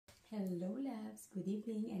Hello loves, good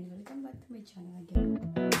evening and welcome back to my channel again.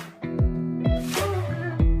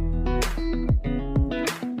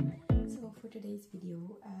 So for today's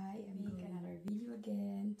video, I am making another video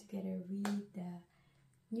again together with the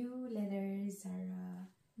new leather ZARA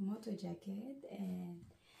Moto Jacket, and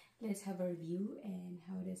let's have a review and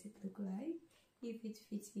how does it look like, if it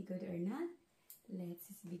fits me good or not. Let's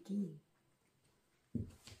begin.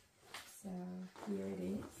 So here it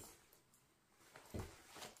is.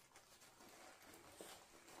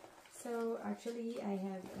 So actually I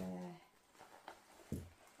have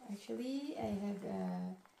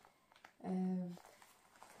a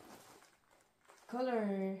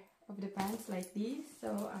color of the pants like this,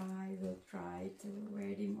 so I will try to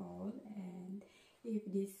wear them all, and if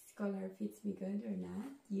this color fits me good or not,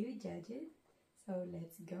 you judge it. So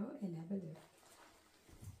let's go and have a look.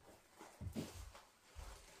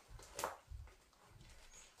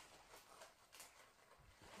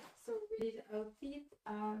 So with this outfit,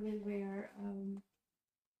 I will wear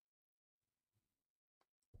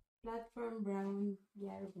platform brown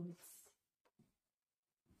Giaro boots.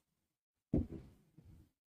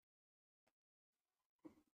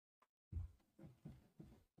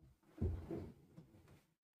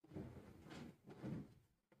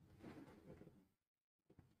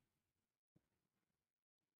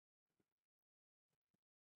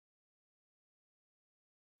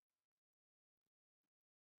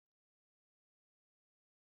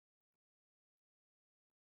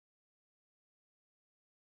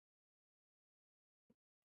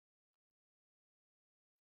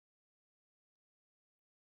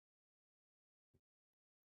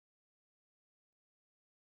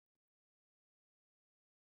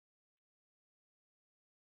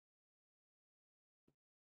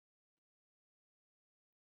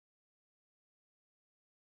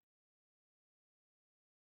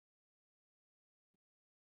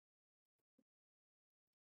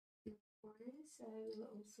 Of course, I will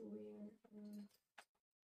also wear a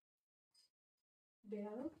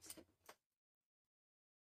belt.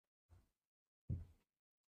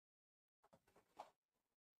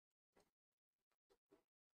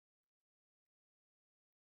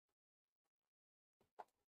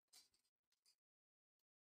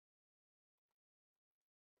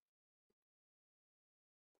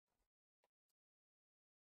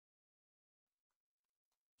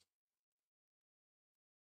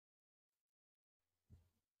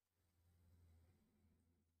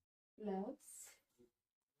 Gloves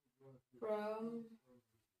from,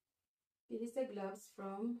 this is the gloves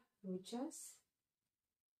from Rochas,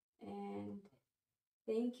 and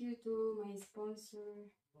thank you to my sponsor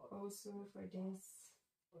also for this.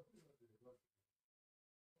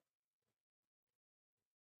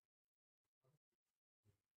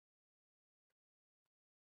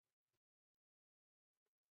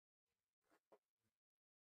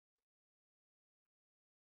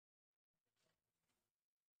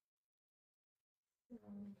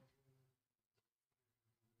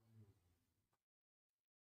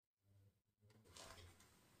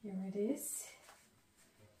 Here it is.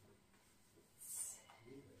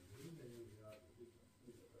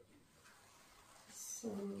 So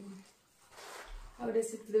how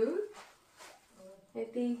does it look? I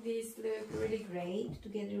think these look really great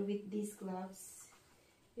together with these gloves,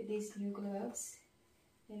 with these new gloves,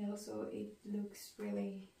 and also it looks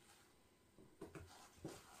really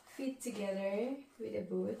fit together with the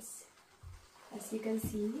boots, as you can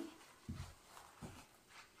see.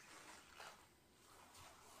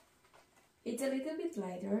 It's a little bit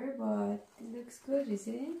lighter, but it looks good,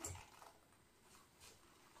 isn't it?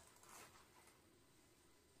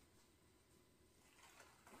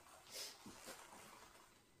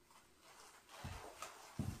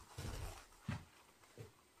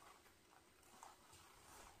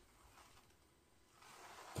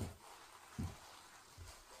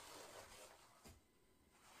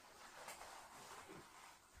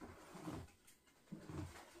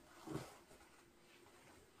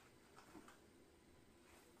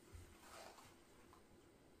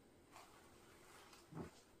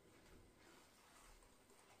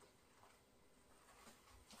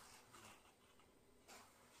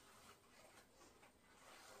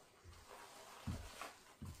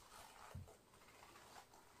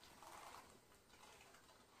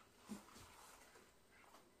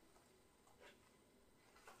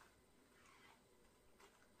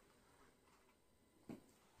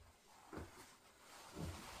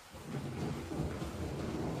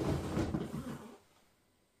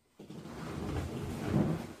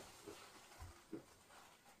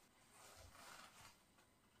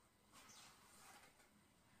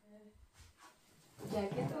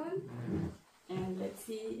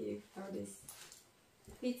 see if how this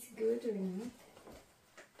fits good or not.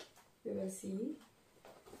 We will see.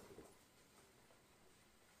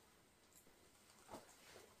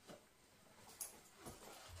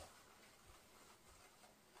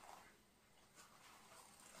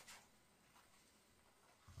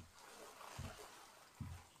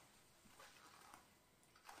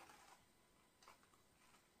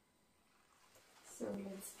 So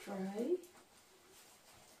let's try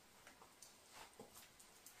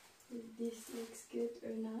if this looks good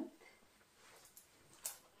or not.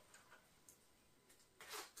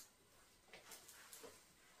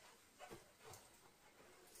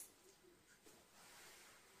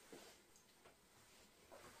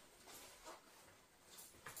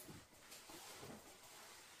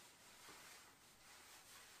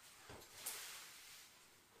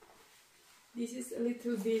 This is a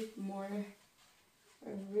little bit more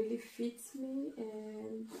really fits me,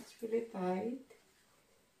 and it's really tight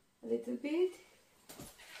a little bit,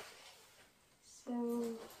 so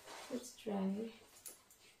let's try.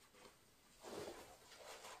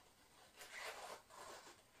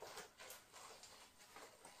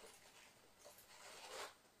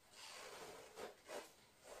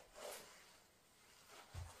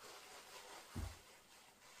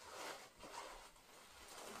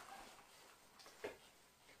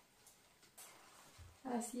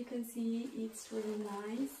 As you can see, it's really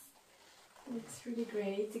nice, looks really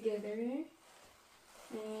great together,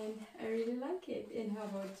 and I really like it. And how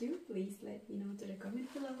about you? Please let me know to the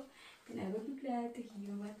comment below, and I will be glad to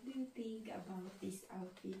hear what do you think about this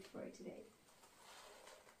outfit for today.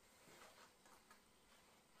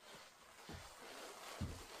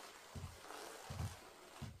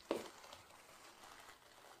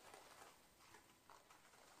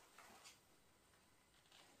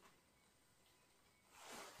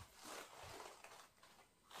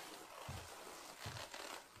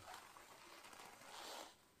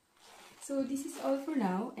 So this is all for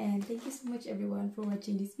now, and thank you so much everyone for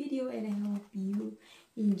watching this video, and I hope you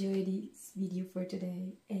enjoyed this video for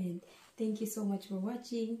today, and thank you so much for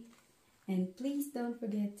watching, and please don't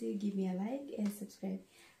forget to give me a like and subscribe.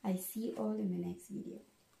 I see you all in my next video.